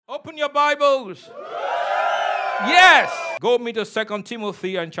Open your Bibles. Yes. Go with me to 2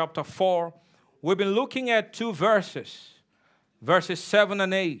 Timothy and chapter 4. We've been looking at two verses 7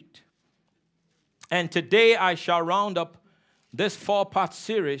 and 8. And today I shall round up this 4-part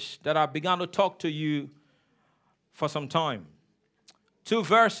series that I've begun to talk to you for some time. Two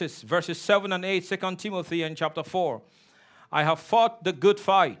verses 7 and 8, 2 Timothy and chapter 4. I have fought the good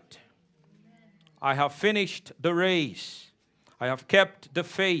fight. I have finished the race. I have kept the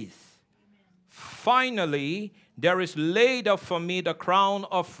faith. Finally, there is laid up for me the crown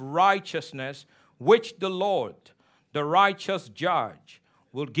of righteousness, which the Lord, the righteous judge,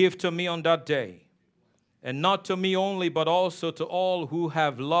 will give to me on that day. And not to me only, but also to all who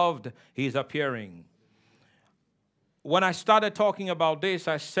have loved his appearing. When I started talking about this,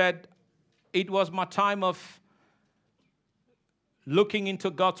 I said it was my time of looking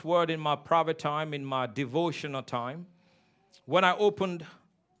into God's word in my private time, in my devotional time. When I opened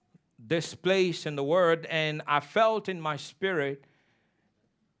this place in the word, and I felt in my spirit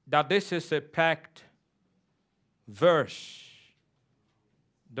that this is a packed verse.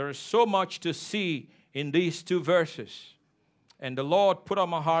 There is so much to see in these two verses. And the Lord put on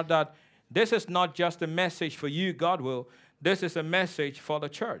my heart that this is not just a message for you, Godwill. This is a message for the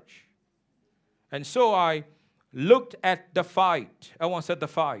church. And so I looked at the fight. Everyone said the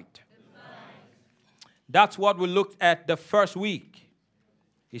fight. That's what we looked at the first week.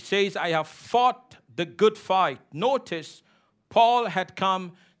 He says, I have fought the good fight. Notice, Paul had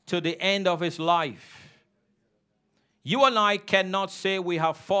come to the end of his life. You and I cannot say we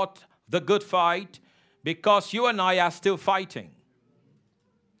have fought the good fight because you and I are still fighting.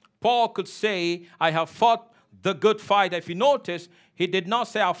 Paul could say, I have fought the good fight. If you notice, he did not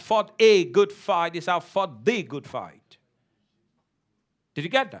say, I fought a good fight. He said, I fought the good fight. Did you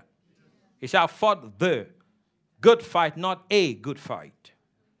get that? He said, I fought the good fight, not a good fight.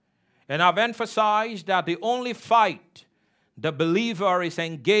 And I've emphasized that the only fight the believer is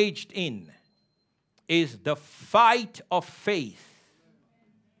engaged in is the fight of faith.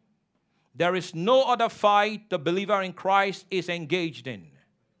 There is no other fight the believer in Christ is engaged in.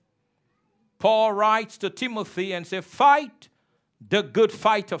 Paul writes to Timothy and says, fight the good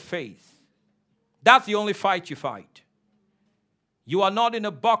fight of faith. That's the only fight you fight. You are not in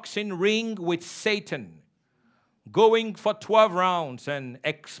a boxing ring with Satan, going for 12 rounds and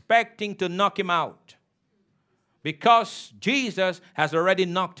expecting to knock him out, because Jesus has already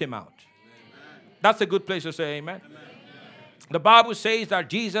knocked him out. Amen. That's a good place to say amen. Amen. The Bible says that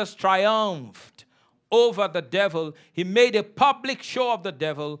Jesus triumphed over the devil. He made a public show of the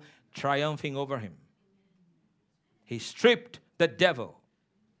devil, triumphing over him. He stripped the devil.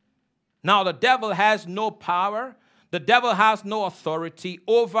 Now, the devil has no power. The devil has no authority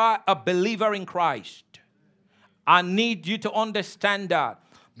over a believer in Christ. I need you to understand that,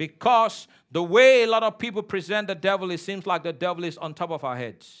 because the way a lot of people present the devil, it seems like the devil is on top of our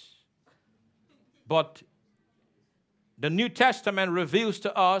heads. But the New Testament reveals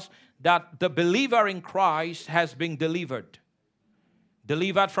to us that the believer in Christ has been delivered.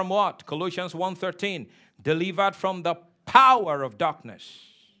 Delivered from what? Colossians 1:13. Delivered from the power of darkness.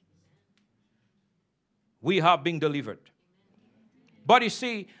 We have been delivered. But you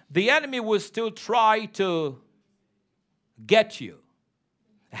see, the enemy will still try to get you.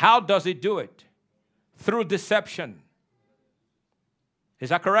 How does it do it? Through deception. Is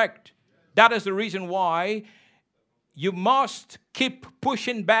that correct? That is the reason why you must keep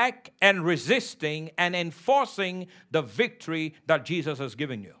pushing back and resisting and enforcing the victory that Jesus has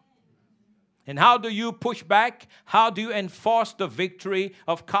given you. And how do you push back? How do you enforce the victory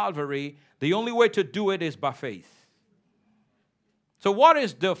of Calvary? The only way to do it is by faith. So what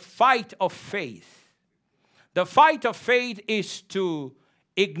is the fight of faith? The fight of faith is to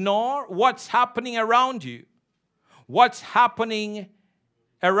ignore what's happening around you. What's happening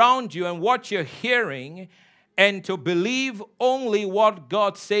around you and what you're hearing, and to believe only what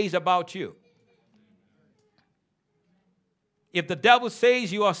God says about you. If the devil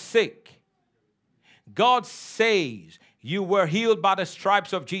says you are sick, God says you were healed by the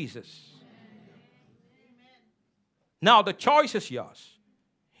stripes of Jesus. Now the choice is yours.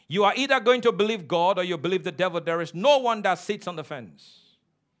 You are either going to believe God or you believe the devil. There is no one that sits on the fence.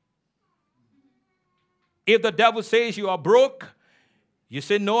 If the devil says you are broke, you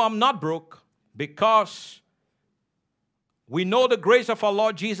say, no, I'm not broke, because we know the grace of our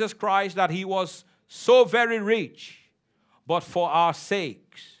Lord Jesus Christ, that he was so very rich, but for our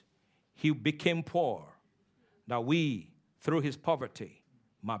sakes, he became poor, that we, through his poverty,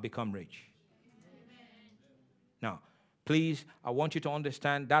 might become rich. Now, please, I want you to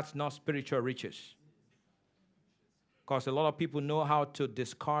understand that's not spiritual riches. Because a lot of people know how to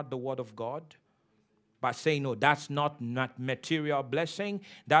discard the word of God by saying, no, that's not material blessing.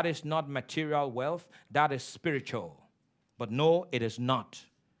 That is not material wealth. That is spiritual. But no, it is not.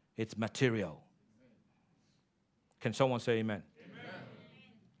 It's material. Can someone say amen? Amen.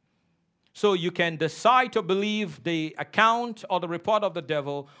 So you can decide to believe the account or the report of the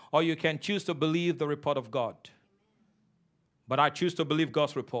devil, or you can choose to believe the report of God. But I choose to believe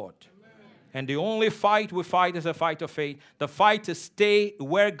God's report. And the only fight we fight is a fight of faith. The fight to stay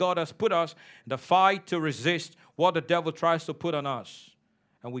where God has put us. The fight to resist what the devil tries to put on us.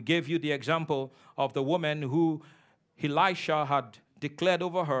 And we gave you the example of the woman who Elisha had declared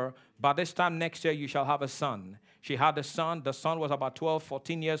over her, by this time next year you shall have a son. She had a son. The son was about 12,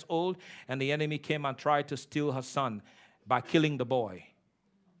 14 years old. And the enemy came and tried to steal her son by killing the boy.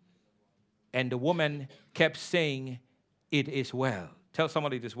 And the woman kept saying, it is well. Tell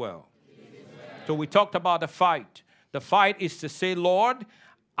somebody it is well. So we talked about the fight. The fight is to say, Lord,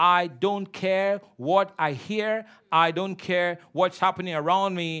 I don't care what I hear. I don't care what's happening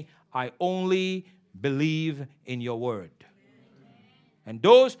around me. I only believe in your word. And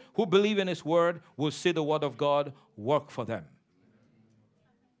those who believe in his word will see the word of God work for them.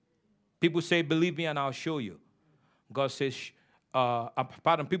 People say, believe me and I'll show you. God says,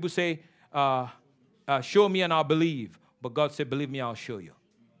 people say, show me and I'll believe. But God said, believe me, I'll show you.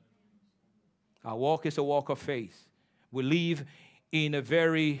 Our walk is a walk of faith. We live in a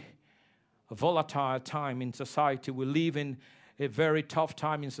very volatile time in society. We live in a very tough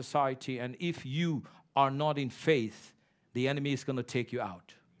time in society. And if you are not in faith, the enemy is going to take you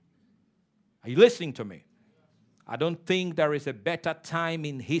out. Are you listening to me? I don't think there is a better time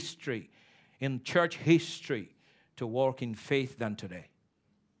in history, in church history, to walk in faith than today.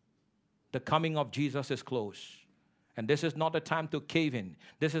 The coming of Jesus is close. And this is not a time to cave in.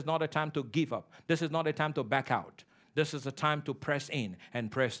 This is not a time to give up. This is not a time to back out. This is a time to press in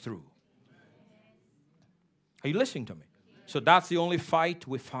and press through. Are you listening to me? So that's the only fight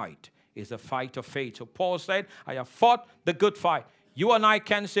we fight, is a fight of faith. So Paul said, I have fought the good fight. You and I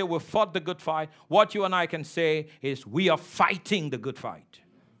can say we fought the good fight. What you and I can say is we are fighting the good fight.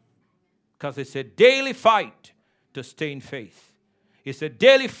 Because it's a daily fight to stay in faith. It's a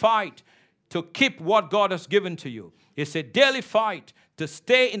daily fight to keep what God has given to you. It's a daily fight to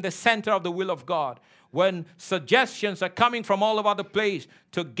stay in the center of the will of God. When suggestions are coming from all over the place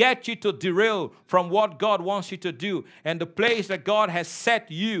to get you to derail from what God wants you to do and the place that God has set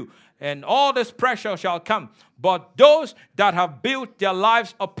you, and all this pressure shall come. But those that have built their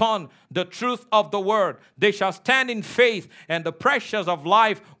lives upon the truth of the word, they shall stand in faith, and the pressures of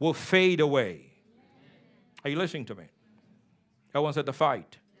life will fade away. Are you listening to me? Everyone said the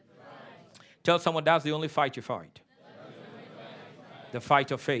fight. Tell someone that's the only fight you fight. The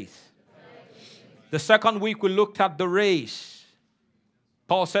fight of faith. The second week we looked at the race.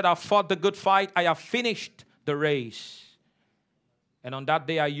 Paul said, I fought the good fight. I have finished the race. And on that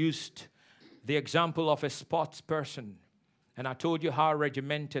day I used the example of a sports person. And I told you how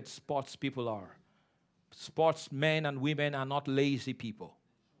regimented sports people are. Sportsmen and women are not lazy people.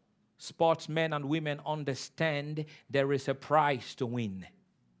 Sportsmen and women understand there is a prize to win.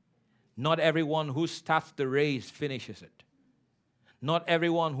 Not everyone who starts the race finishes it. Not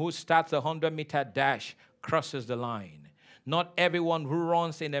everyone who starts a 100-meter dash crosses the line. Not everyone who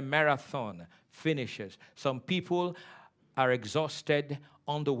runs in a marathon finishes. Some people are exhausted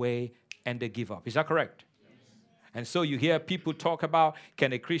on the way and they give up. Is that correct? Yes. And so you hear people talk about,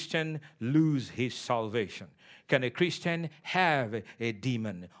 can a Christian lose his salvation? Can a Christian have a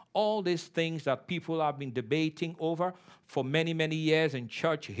demon? All these things that people have been debating over for many, many years in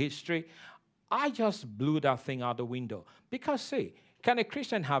church history. I just blew that thing out the window. Because, see, can a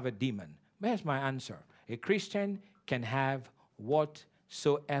Christian have a demon? Where's my answer? A Christian can have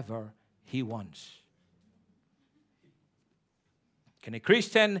whatsoever he wants. Can a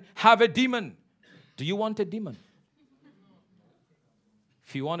Christian have a demon? Do you want a demon?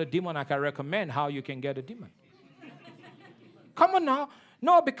 If you want a demon, I can recommend how you can get a demon. Come on now.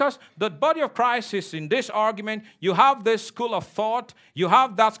 No, because the body of Christ is in this argument. You have this school of thought. You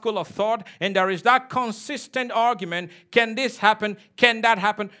have that school of thought. And there is that consistent argument. Can this happen? Can that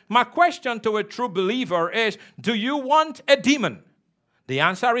happen? My question to a true believer is, do you want a demon? The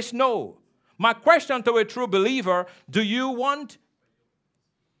answer is no. My question to a true believer, do you want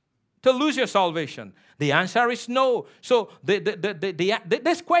to lose your salvation? The answer is no. So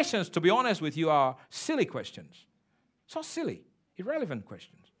these questions, to be honest with you, are silly questions. So silly. Irrelevant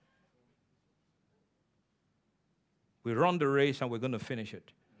questions. We run the race and we're going to finish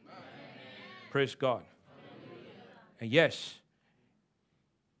it. Amen. Praise God. Hallelujah. And yes,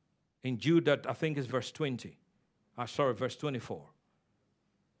 in Jude, that I think is verse 20, Verse 24.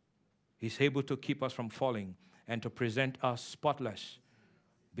 He's able to keep us from falling and to present us spotless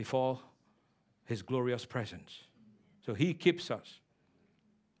before his glorious presence. So he keeps us.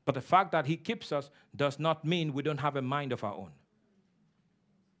 But the fact that he keeps us does not mean we don't have a mind of our own.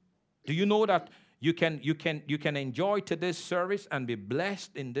 Do you know that you can enjoy today's service and be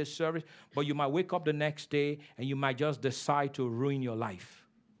blessed in this service, but you might wake up the next day and you might just decide to ruin your life?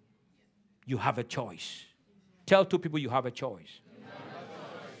 You have a choice. Tell two people you have a choice.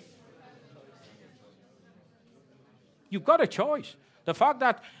 You've got a choice. The fact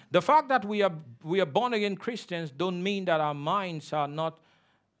that we are born again Christians don't mean that our minds are not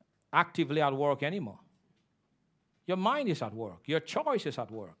actively at work anymore. Your mind is at work. Your choice is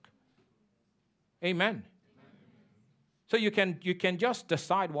at work. Amen. So you can just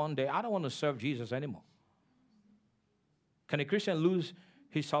decide one day, I don't want to serve Jesus anymore. Can a Christian lose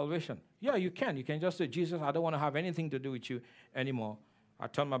his salvation? Yeah, you can. You can just say, Jesus, I don't want to have anything to do with you anymore. I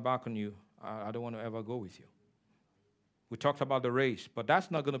turn my back on you. I don't want to ever go with you. We talked about the race, but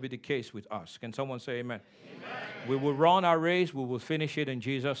that's not going to be the case with us. Can someone say amen? Amen. We will run our race. We will finish it in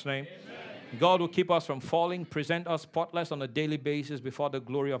Jesus' name. Amen. God will keep us from falling, present us spotless on a daily basis before the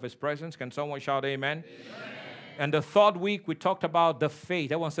glory of his presence. Can someone shout amen? Amen. And the third week, we talked about the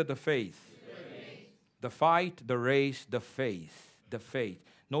faith. Everyone said the faith. The fight, the race, the faith. The faith.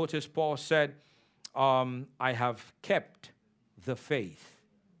 Notice Paul said, I have kept the faith.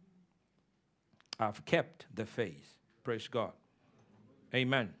 I've kept the faith. Praise God.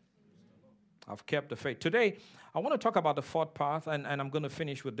 Amen. I've kept the faith. Today, I want to talk about the fourth path, and I'm going to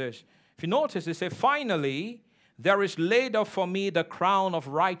finish with this. If you notice, it says, finally, there is laid up for me the crown of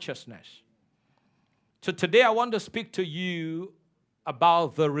righteousness. So today, I want to speak to you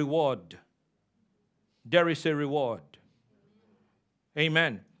about the reward. There is a reward.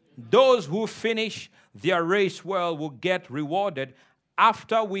 Amen. Those who finish their race well will get rewarded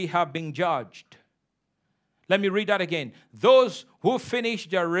after we have been judged. Let me read that again. Those who finish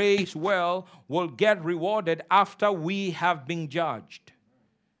their race well will get rewarded after we have been judged.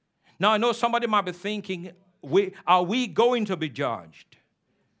 Now, I know somebody might be thinking, are we going to be judged?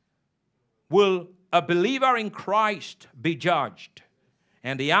 Will a believer in Christ be judged?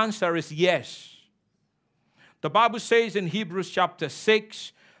 And the answer is yes. The Bible says in Hebrews chapter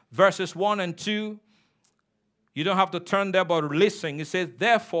 6, verses 1 and 2, you don't have to turn there, but listen. It says,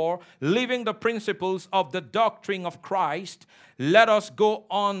 therefore, leaving the principles of the doctrine of Christ, let us go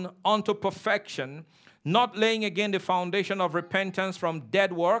on unto perfection, not laying again the foundation of repentance from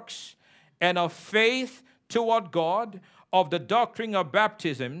dead works and of faith toward God, of the doctrine of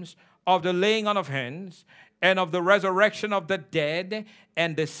baptisms, of the laying on of hands, and of the resurrection of the dead,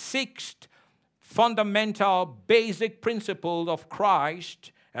 and the sixth fundamental basic principle of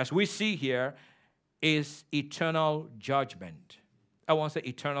Christ, as we see here, is eternal judgment. I want to say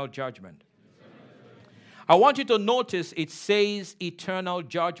eternal judgment. I want you to notice it says eternal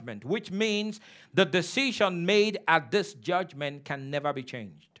judgment, which means the decision made at this judgment can never be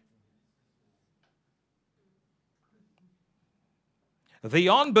changed. The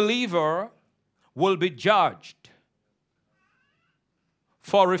unbeliever will be judged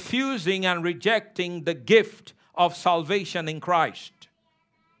for refusing and rejecting the gift of salvation in Christ.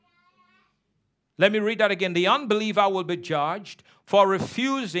 Let me read that again. The unbeliever will be judged for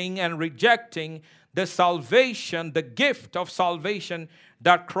refusing and rejecting the salvation, the gift of salvation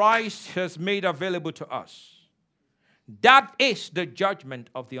that Christ has made available to us. That is the judgment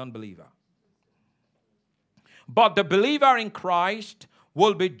of the unbeliever. But the believer in Christ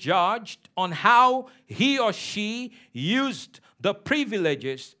will be judged on how he or she used the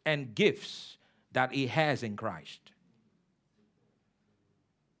privileges and gifts that he has in Christ.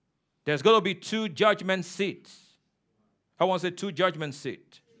 There's going to be two judgment seats. I want to say two judgment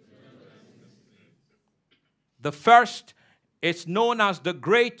seats. The first is known as the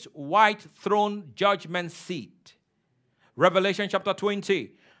Great White Throne Judgment Seat. Revelation chapter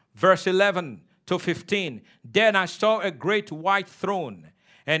 20, verse 11 to 15. Then I saw a great white throne,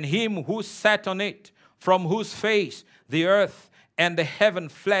 and him who sat on it, from whose face the earth and the heaven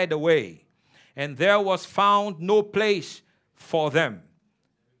fled away, and there was found no place for them.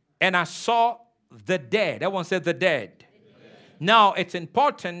 And I saw the dead. Everyone said the dead. Amen. Now, it's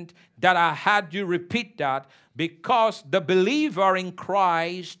important that I had you repeat that because the believer in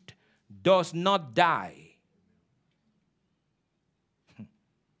Christ does not die.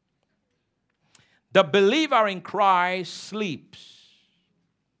 The believer in Christ sleeps.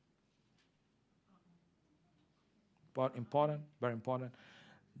 But important, very important.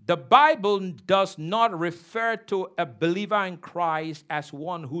 The Bible does not refer to a believer in Christ as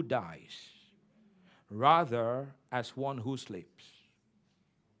one who dies. Rather, as one who sleeps.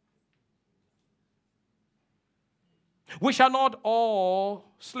 We shall not all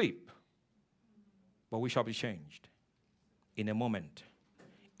sleep, but we shall be changed in a moment,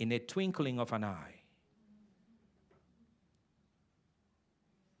 in a twinkling of an eye.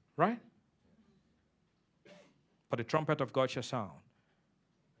 Right? For the trumpet of God shall sound.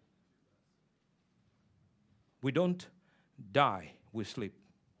 We don't die, we sleep.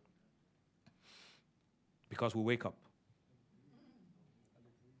 Because we wake up.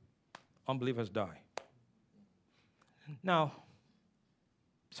 Unbelievers die. Now,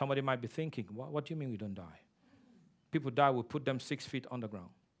 somebody might be thinking, what do you mean we don't die? People die, we put them 6 feet underground.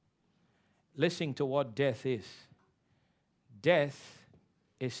 Listen to what death is. Death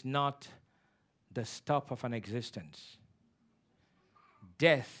is not the stop of an existence.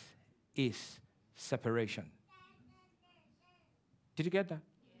 Death is separation. Did you get that?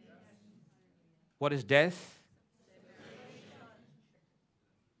 Yes. What is death?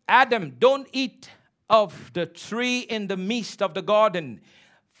 Adam, don't eat of the tree in the midst of the garden.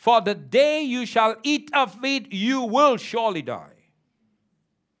 For the day you shall eat of it, you will surely die.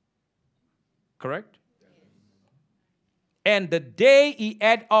 Correct? And the day he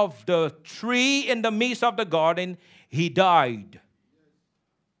ate of the tree in the midst of the garden, he died.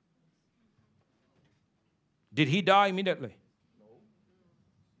 Did he die immediately? No.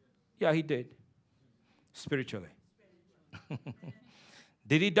 Yeah, he did. Spiritually.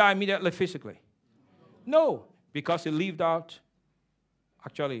 Did he die immediately physically? No, because he lived out.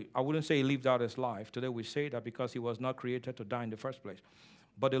 Actually, I wouldn't say he lived out his life. Today we say that because he was not created to die in the first place.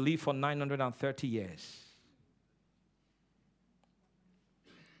 But he lived for 930 years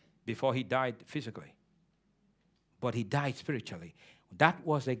before he died physically. But he died spiritually. That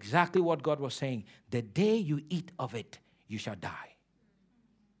was exactly what God was saying. The day you eat of it, you shall die.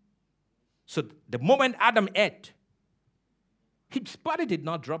 So the moment Adam ate, his body did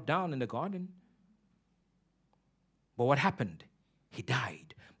not drop down in the garden. But what happened? He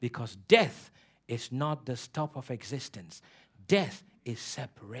died. Because death is not the stop of existence. Death is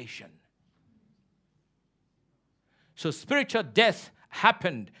separation. So spiritual death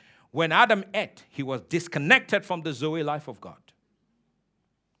happened when Adam ate. He was disconnected from the Zoe life of God.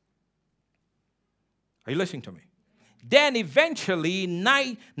 Are you listening to me? Then eventually,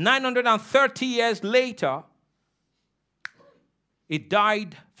 930 years later, it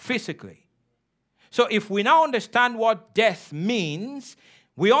died physically. So if we now understand what death means,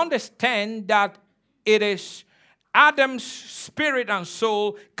 we understand that it is Adam's spirit and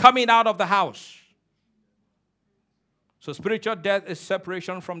soul coming out of the house. So spiritual death is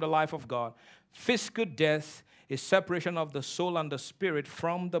separation from the life of God. Physical death is separation of the soul and the spirit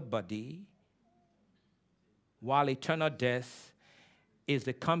from the body. While eternal death is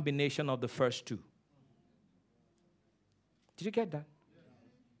the combination of the first two. Did you get that?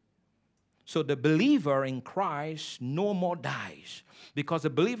 So the believer in Christ no more dies, because the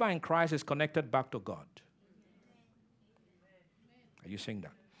believer in Christ is connected back to God. Are you saying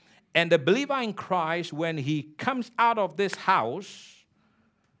that? And the believer in Christ, when he comes out of this house,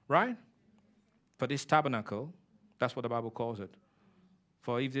 right? For this tabernacle, that's what the Bible calls it.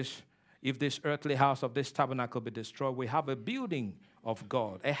 For if this earthly house of this tabernacle be destroyed, we have a building of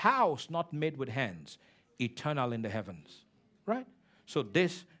God, a house not made with hands, eternal in the heavens. Right? So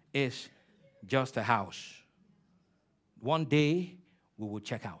this is just a house. One day, we will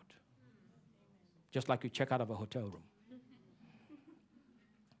check out. Just like you check out of a hotel room.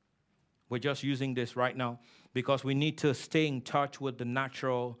 We're just using this right now because we need to stay in touch with the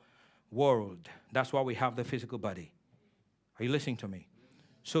natural world. That's why we have the physical body. Are you listening to me?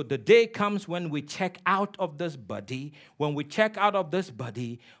 So the day comes when we check out of this body. When we check out of this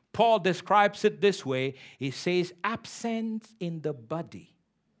body, Paul describes it this way. He says, absent in the body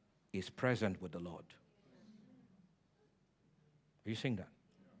is present with the Lord. Are you saying that?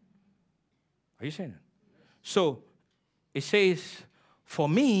 Are you saying that? So it says, for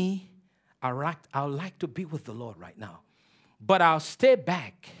me, I would like to be with the Lord right now. But I'll stay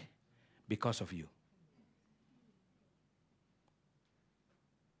back because of you.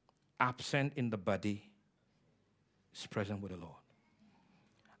 Absent in the body is present with the Lord.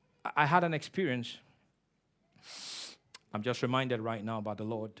 I had an experience. I'm just reminded right now about the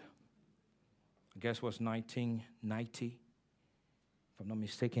Lord. I guess it was 1990, if I'm not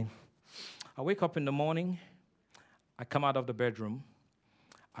mistaken. I wake up in the morning. I come out of the bedroom.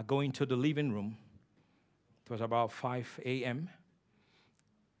 I go into the living room. It was about 5 a.m.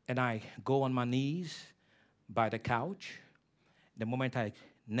 And I go on my knees by the couch. The moment I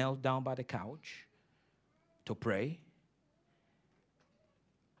knelt down by the couch to pray,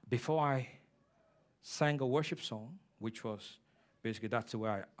 before I sang a worship song, which was basically that's the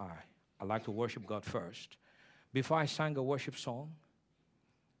way I like to worship God first. Before I sang a worship song,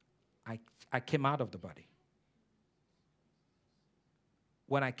 I came out of the body.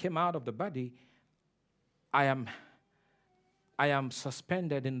 When I came out of the body, I am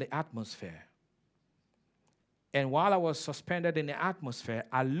suspended in the atmosphere. And while I was suspended in the atmosphere,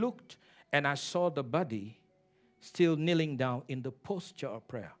 I looked and I saw the body still kneeling down in the posture of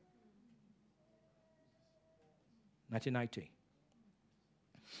prayer. 1990.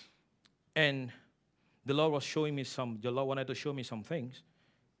 And the Lord wanted to show me some things.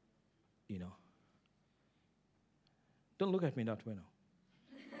 Don't look at me that way now.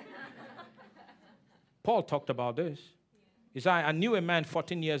 Paul talked about this. He said, I knew a man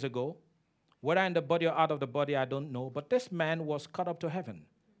 14 years ago, whether in the body or out of the body, I don't know, but this man was caught up to heaven.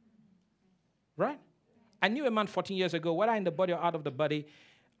 Right? I knew a man 14 years ago, whether in the body or out of the body,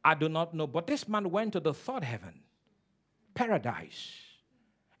 I do not know, but this man went to the third heaven, paradise,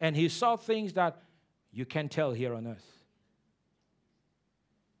 and he saw things that you can't tell here on earth.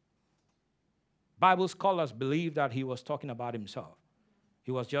 Bible scholars believe that he was talking about himself. He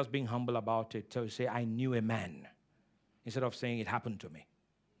was just being humble about it. So he say, I knew a man, instead of saying it happened to me.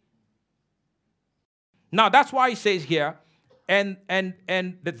 Now that's why he says here, and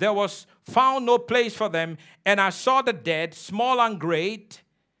that there was found no place for them, and I saw the dead, small and great.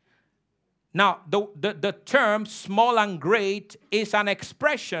 Now, the term small and great is an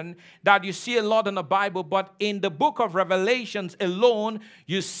expression that you see a lot in the Bible, but in the book of Revelations alone,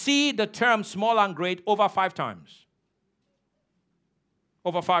 you see the term small and great over 5 times.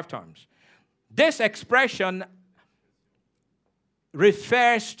 Over 5 times. This expression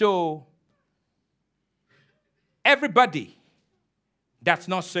refers to everybody that's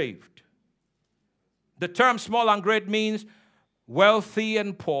not saved. The term small and great means wealthy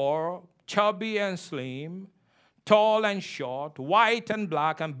and poor, chubby and slim, tall and short, white and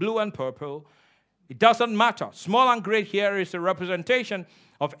black, and blue and purple. It doesn't matter. Small and great here is a representation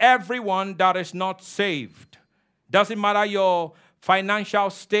of everyone that is not saved. Doesn't matter your financial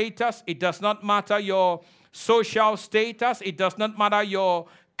status. It does not matter your social status. It does not matter your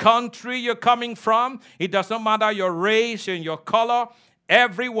country you're coming from. It does not matter your race and your color.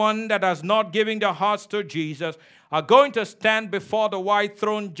 Everyone that has not given their hearts to Jesus are going to stand before the white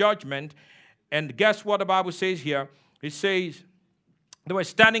throne judgment. And guess what the Bible says here? It says they were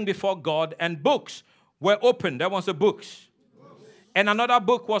standing before God and books were opened. That was the books. And another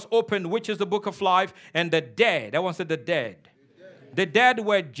book was opened, which is the book of life. And the dead, that was the dead. The dead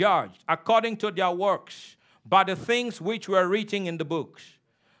were judged according to their works by the things which were written in the books.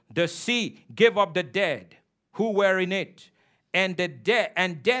 The sea gave up the dead who were in it. And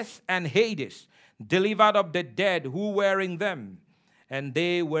death and Hades delivered up the dead who were in them, and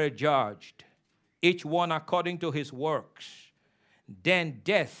they were judged, each one according to his works. Then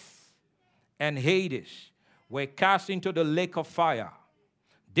death and Hades were cast into the lake of fire.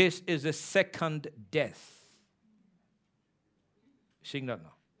 This is the second death. Sing that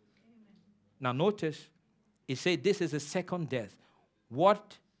now. Now notice, it said this is the second death.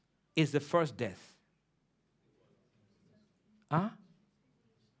 What is the first death? Huh?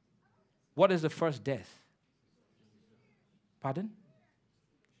 What is the first death? Pardon?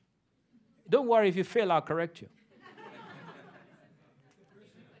 Don't worry, if you fail, I'll correct you.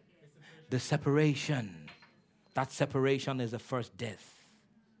 The separation. That separation is the first death.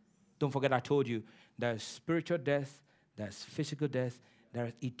 Don't forget I told you there's spiritual death, there's physical death,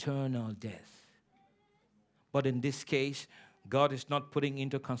 there's eternal death. But in this case, God is not putting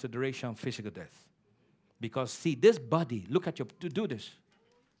into consideration physical death. Because see, this body, look at do this.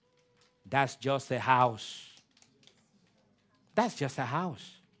 That's just a house. That's just a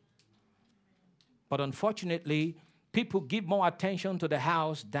house. But unfortunately, people give more attention to the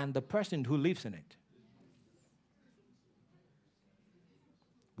house than the person who lives in it.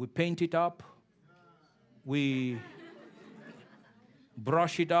 We paint it up. We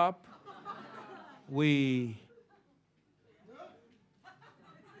brush it up. We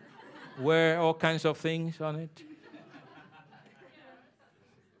wear all kinds of things on it.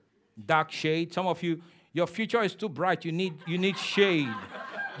 Dark shade. Some of you, your future is too bright. You need shade.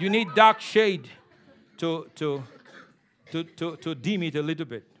 You need dark shade to dim it a little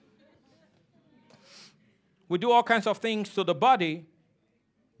bit. We do all kinds of things to the body,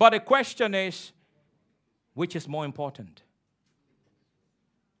 but the question is, which is more important?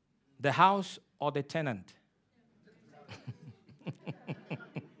 The house or the tenant?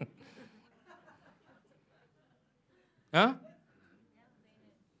 Huh?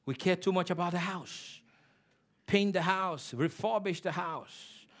 We care too much about the house. Paint the house, refurbish the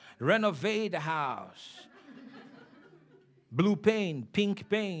house, renovate the house. Blue paint, pink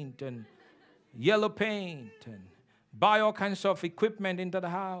paint, and yellow paint, and buy all kinds of equipment into the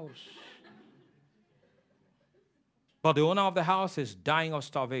house. But the owner of the house is dying of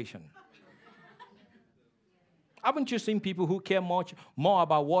starvation. Haven't you seen people who care much more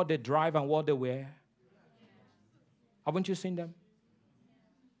about what they drive and what they wear? Haven't you seen them?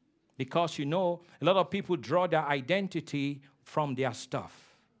 Because a lot of people draw their identity from their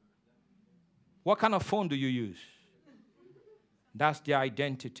stuff. What kind of phone do you use? That's their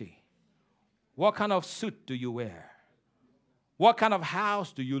identity. What kind of suit do you wear? What kind of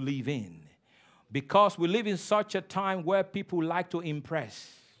house do you live in? Because we live in such a time where people like to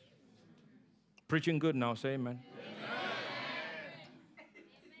impress. Preaching good now, say amen.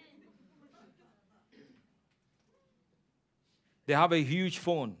 They have a huge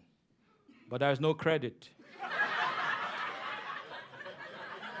phone, but there's no credit.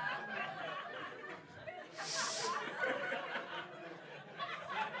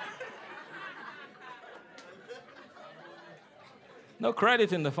 No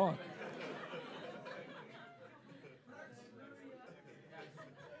credit in the phone.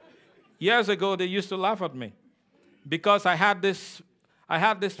 Years ago, they used to laugh at me because I had this,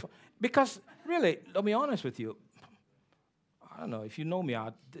 because really, let me be honest with you, I don't know, if you know me,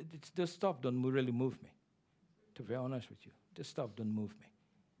 this stuff doesn't really move me, to be honest with you. This stuff doesn't move me.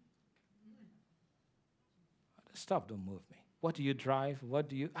 This stuff don't move me. What do you drive?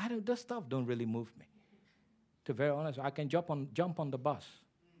 This stuff don't really move me. To be very honest, I can jump on the bus.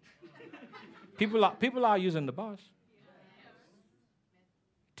 People are using the bus.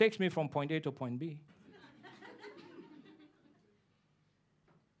 Takes me from point A to point B.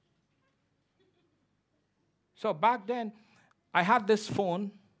 So back then, I had this phone.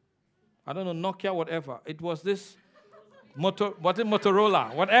 I don't know, Nokia, whatever. It was this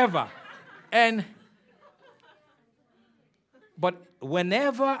Motorola, whatever. But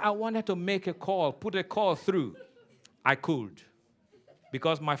whenever I wanted to make a call, put a call through, I could.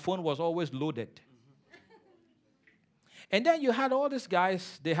 Because my phone was always loaded. And then you had all these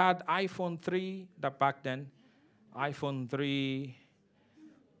guys, they had iPhone 3 back then, iPhone 3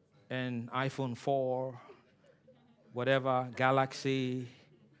 and iPhone 4, whatever, Galaxy,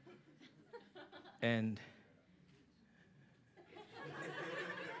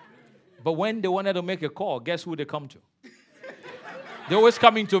 but when they wanted to make a call, guess who they come to? They're always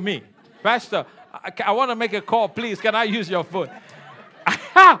coming to me. Pastor, I want to make a call, please, can I use your phone?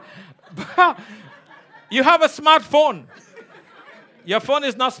 You have a smartphone. Your phone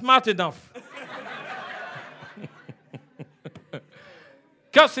is not smart enough.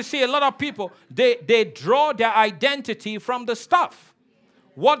 Because you see, a lot of people, they draw their identity from the stuff.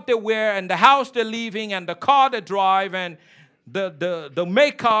 What they wear and the house they live in and the car they drive and the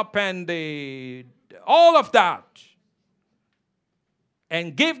makeup and all of that.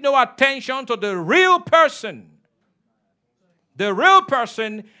 And give no attention to the real person. The real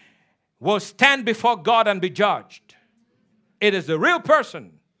person will stand before God and be judged. It is the real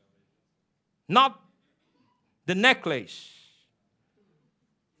person, not the necklace.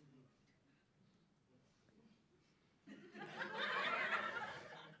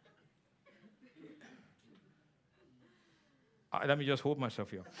 Let me just hold myself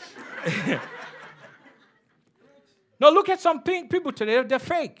here. No, look at some people today. They're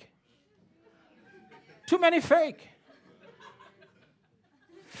fake. Too many fake.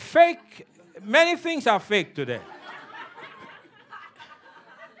 Fake. Many things are fake today.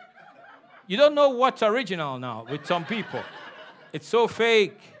 You don't know what's original now with some people. It's so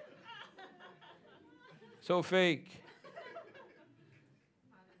fake. So fake.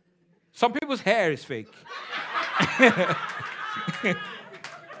 Some people's hair is fake.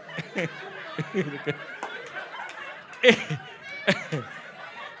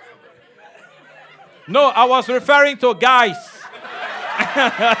 No, I was referring to guys.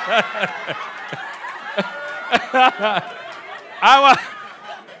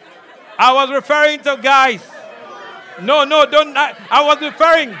 I was referring to guys. No, don't. I was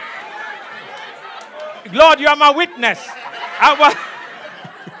referring. Lord, you are my witness. I was.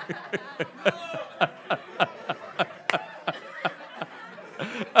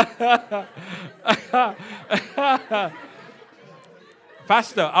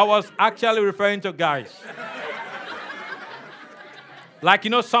 Pastor, I was actually referring to guys. Like,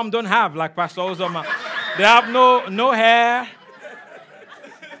 some don't have, like Pastor Ozoma. They have no hair.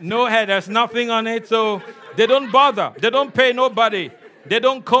 No hair, there's nothing on it, so they don't bother. They don't pay nobody. They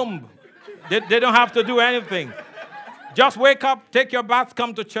don't comb. They don't have to do anything. Just wake up, take your bath,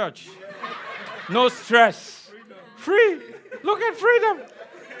 come to church. No stress. Free. Look at freedom.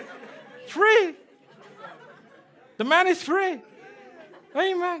 Free. The man is free.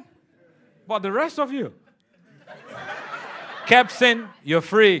 Amen. But the rest of you, kept sin, you're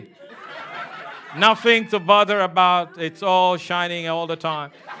free. Nothing to bother about. It's all shining all the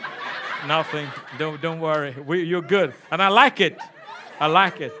time. Nothing. Don't worry. You're good. And I like it. I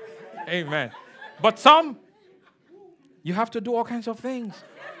like it. Amen. But some, you have to do all kinds of things.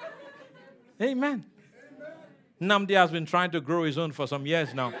 Amen. Namdi has been trying to grow his own for some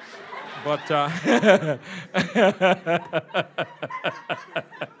years now. But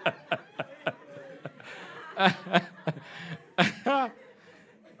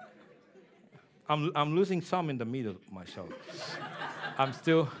I'm losing some in the middle myself.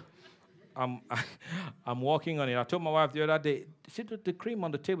 I'm working on it. I told my wife the other day, see the cream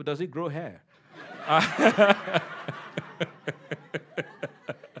on the table, does it grow hair?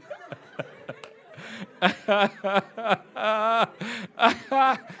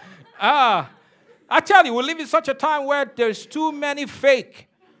 I tell you, we live in such a time where there's too many fake.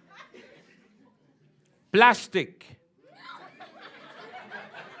 Plastic.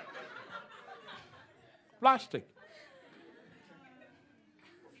 Plastic.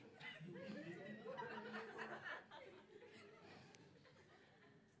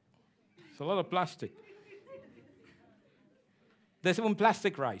 It's a lot of plastic. There's even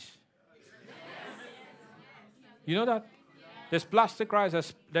plastic rice. You know that? There's plastic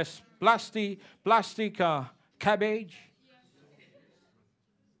rice, there's plastic cabbage,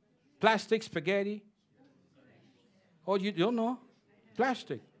 plastic spaghetti. Oh, you don't know?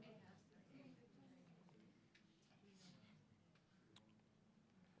 Plastic.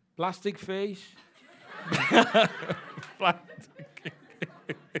 Plastic face. Plastic.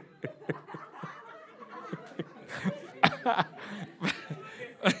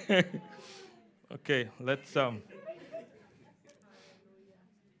 Okay, let's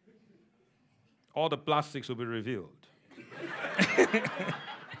all the plastics will be revealed.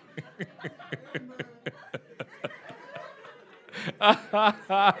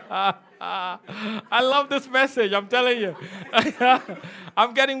 I love this message, I'm telling you.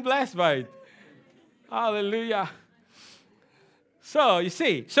 I'm getting blessed by it. Hallelujah. So, you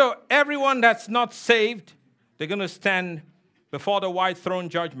see, everyone that's not saved, they're going to stand before the white throne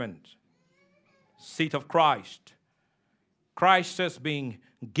judgment, seat of Christ. Christ has been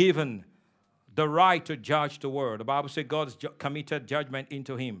given the right to judge the world. The Bible says God's committed judgment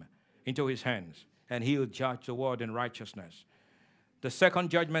into him, into his hands, and he'll judge the world in righteousness. The second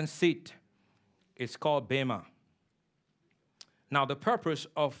judgment seat is called Bema. Now, the purpose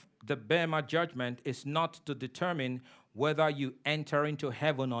of the Bema judgment is not to determine whether you enter into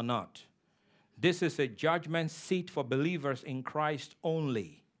heaven or not. This is a judgment seat for believers in Christ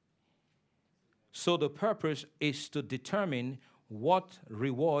only. So the purpose is to determine what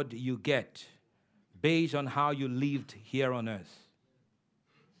reward you get based on how you lived here on earth.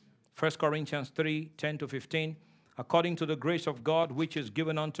 1 Corinthians 3:10-15. According to the grace of God which is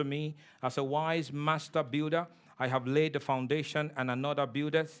given unto me, as a wise master builder, I have laid the foundation, and another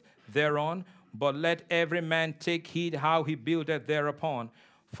buildeth thereon. But let every man take heed how he buildeth thereupon.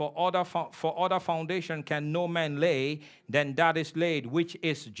 For other foundation can no man lay than that is laid, which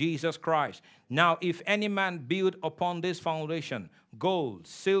is Jesus Christ. Now, if any man build upon this foundation, gold,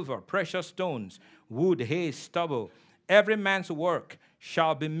 silver, precious stones, wood, hay, stubble, every man's work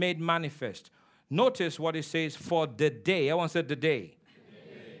shall be made manifest. Notice what it says, for the day. Everyone said the day.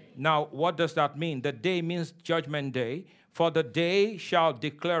 Now, what does that mean? The day means judgment day. For the day shall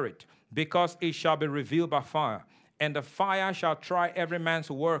declare it, because it shall be revealed by fire. And the fire shall try every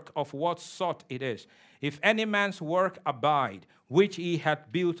man's work of what sort it is. If any man's work abide, which he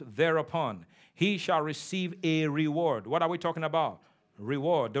hath built thereupon, he shall receive a reward. What are we talking about?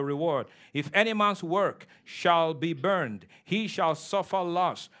 Reward, the reward. If any man's work shall be burned, he shall suffer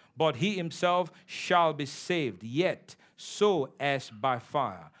loss, but he himself shall be saved, yet so as by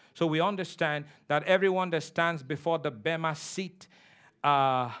fire. So we understand that everyone that stands before the Bema seat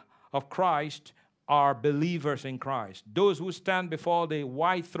of Christ are believers in Christ. Those who stand before the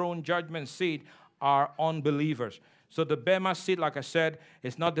white throne judgment seat are unbelievers. So the Bema seat, like I said,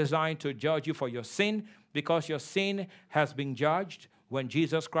 is not designed to judge you for your sin, because your sin has been judged when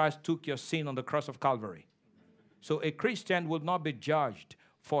Jesus Christ took your sin on the cross of Calvary. So a Christian will not be judged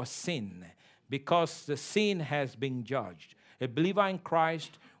for sin, because the sin has been judged. A believer in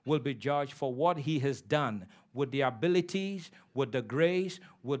Christ will be judged for what he has done with the abilities, with the grace,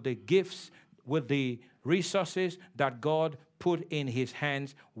 with the gifts, with the resources that God put in his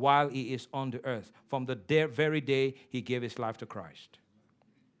hands while he is on the earth, from the very day he gave his life to Christ.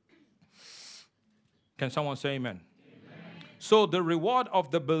 Can someone say amen? Amen. So the reward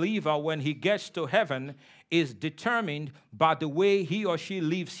of the believer when he gets to heaven is determined by the way he or she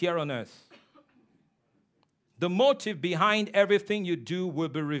lives here on earth. The motive behind everything you do will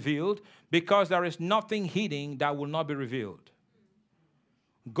be revealed because there is nothing hidden that will not be revealed.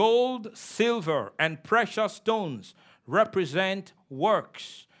 Gold, silver, and precious stones represent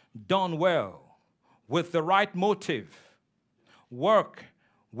works done well with the right motive. Work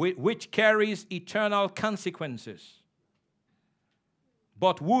which carries eternal consequences.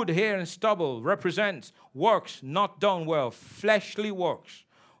 But wood, hair, and stubble represents works not done well, fleshly works,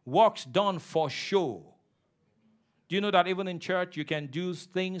 works done for show. Do you know that even in church, you can do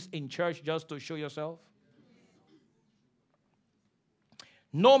things in church just to show yourself?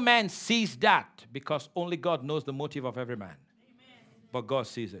 No man sees that because only God knows the motive of every man. Amen. But God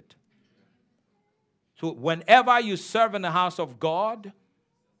sees it. So whenever you serve in the house of God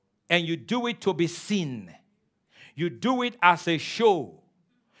and you do it to be seen, you do it as a show.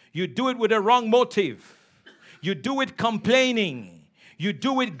 You do it with a wrong motive. You do it complaining. You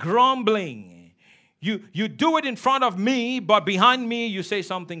do it grumbling. You do it in front of me, but behind me you say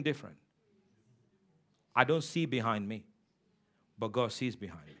something different. I don't see behind me, but God sees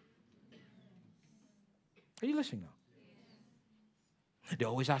behind me. Are you listening now? They're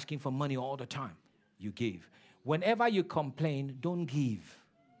always asking for money all the time. You give. Whenever you complain, don't give.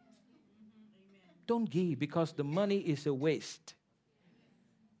 Don't give because the money is a waste.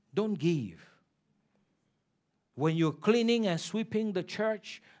 Don't give. When you're cleaning and sweeping the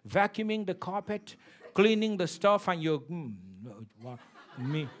church, vacuuming the carpet, cleaning the stuff, and you're,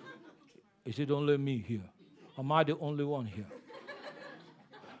 me, is it only me here? Am I the only one here?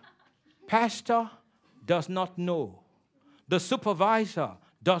 Pastor does not know. The supervisor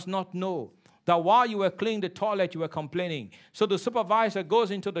does not know that while you were cleaning the toilet, you were complaining. So the supervisor goes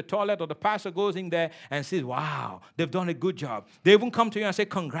into the toilet or the pastor goes in there and says, wow, they've done a good job. They even come to you and say,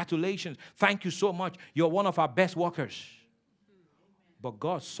 congratulations. Thank you so much. You're one of our best workers. But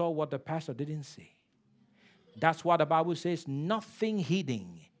God saw what the pastor didn't see. That's why the Bible says, nothing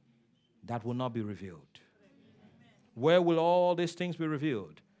hidden that will not be revealed. Where will all these things be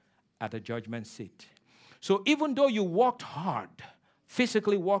revealed? At the judgment seat. So even though you worked hard,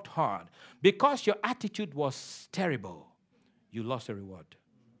 physically worked hard, because your attitude was terrible, you lost a reward.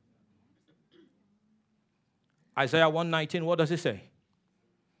 Isaiah 1:19, what does it say?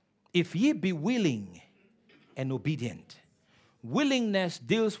 If ye be willing and obedient. Willingness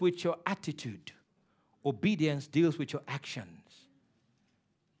deals with your attitude. Obedience deals with your actions.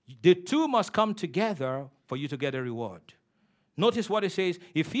 The two must come together for you to get a reward. Notice what it says.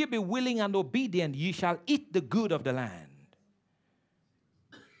 If ye be willing and obedient, ye shall eat the good of the land.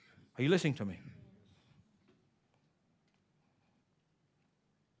 Are you listening to me?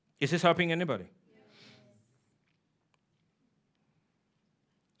 Is this helping anybody?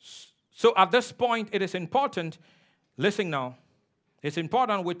 So at this point, it is important. Listen now. It's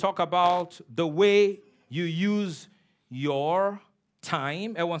important we talk about the way you use your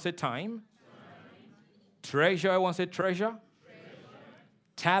time. Everyone say time. Treasure. Everyone say treasure.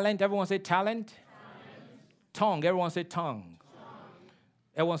 Talent. Everyone say talent. Tongue. Everyone say tongue.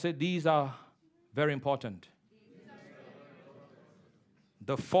 Everyone say these are very important.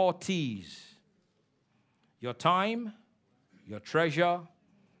 The 4 T's. Your time, your treasure,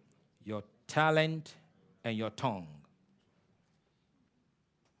 your talent, and your tongue.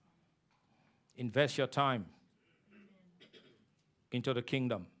 Invest your time into the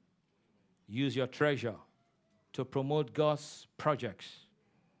kingdom. Use your treasure to promote God's projects.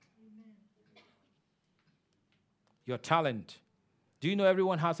 Your talent. Do you know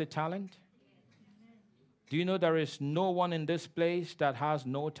everyone has a talent? Do you know there is no one in this place that has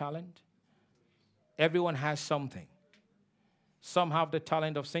no talent? Everyone has something. Some have the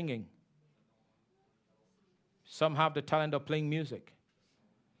talent of singing. Some have the talent of playing music.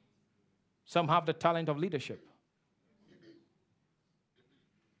 Some have the talent of leadership.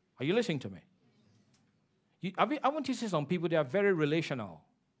 Are you listening to me? I want you to see some people, they are very relational.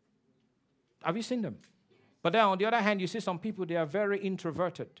 Have you seen them? But then on the other hand, you see some people, they are very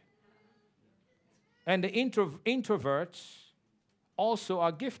introverted. And the introverts also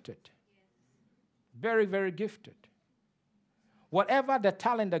are gifted. Very, very gifted. Whatever the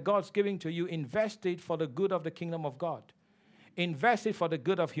talent that God's giving to you, invest it for the good of the kingdom of God. Invest it for the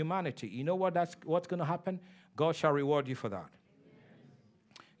good of humanity. You know what's going to happen? God shall reward you for that.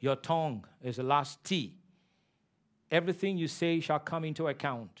 Your tongue is the last T. Everything you say shall come into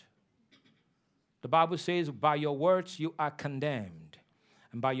account. The Bible says, by your words you are condemned,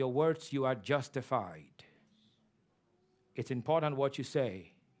 and by your words you are justified. It's important what you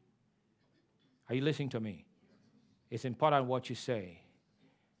say. Are you listening to me? It's important what you say.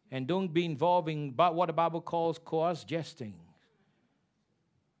 And don't be involved in what the Bible calls coarse jesting.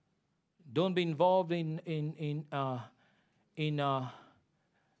 Don't be involved in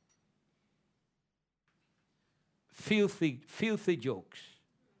filthy jokes.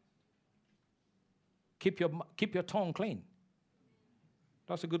 Keep your tongue clean.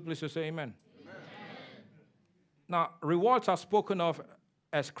 That's a good place to say amen. Amen. Now, rewards are spoken of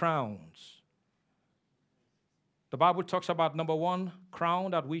as crowns. The Bible talks about number one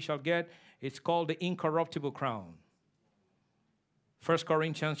crown that we shall get. It's called the incorruptible crown. 1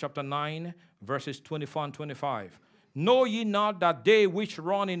 Corinthians chapter 9, verses 24 and 25. Know ye not that they which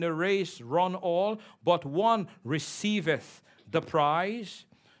run in a race run all, but one receiveth the prize?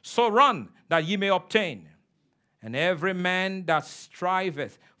 So run, that ye may obtain. And every man that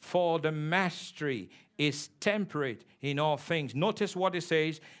striveth for the mastery is temperate in all things. Notice what it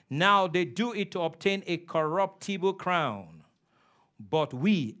says. Now they do it to obtain a corruptible crown, but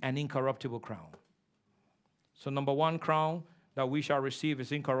we an incorruptible crown. So number one crown that we shall receive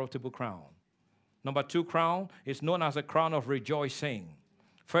is incorruptible crown. Number two crown is known as a crown of rejoicing.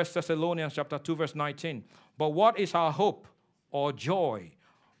 1 Thessalonians chapter 2, verse 19. But what is our hope or joy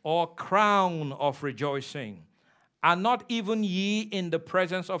or crown of rejoicing? Are not even ye in the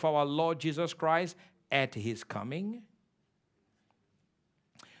presence of our Lord Jesus Christ at his coming?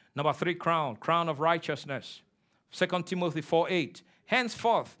 Number three crown of righteousness. 2 Timothy 4:8.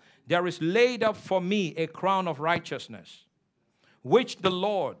 Henceforth there is laid up for me a crown of righteousness, which the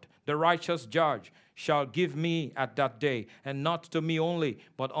Lord, the righteous judge, shall give me at that day, and not to me only,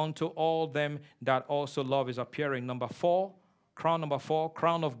 but unto all them that also love his appearing. Number four, crown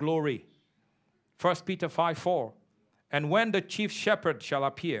of glory. 1 Peter 5:4. And when the chief shepherd shall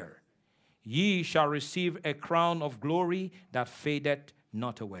appear, ye shall receive a crown of glory that fadeth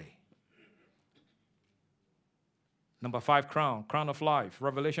not away. Number five crown of life.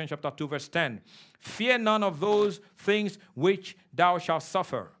 Revelation chapter 2, verse 10. Fear none of those things which thou shalt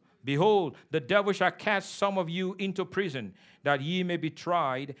suffer. Behold, the devil shall cast some of you into prison, that ye may be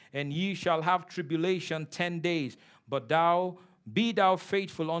tried, and ye shall have tribulation 10 days. But be thou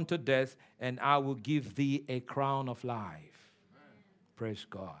faithful unto death, and I will give thee a crown of life. Amen. Praise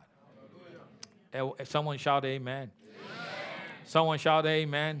God. Hallelujah. Someone shout amen. Amen. Someone shout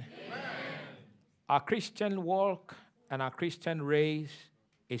amen. Amen. Our Christian walk and our Christian race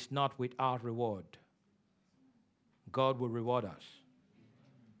is not without reward. God will reward us.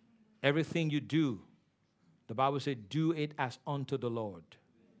 Everything you do, the Bible says, do it as unto the Lord.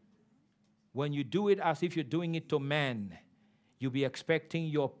 When you do it as if you're doing it to man, you'll be expecting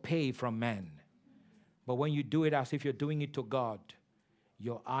your pay from man. But when you do it as if you're doing it to God,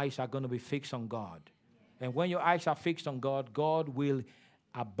 your eyes are going to be fixed on God. And when your eyes are fixed on God, God will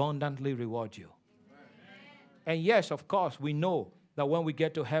abundantly reward you. And yes, of course, we know that when we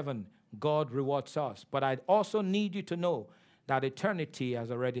get to heaven, God rewards us. But I also need you to know that eternity has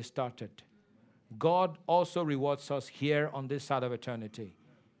already started. God also rewards us here on this side of eternity.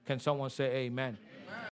 Can someone say amen?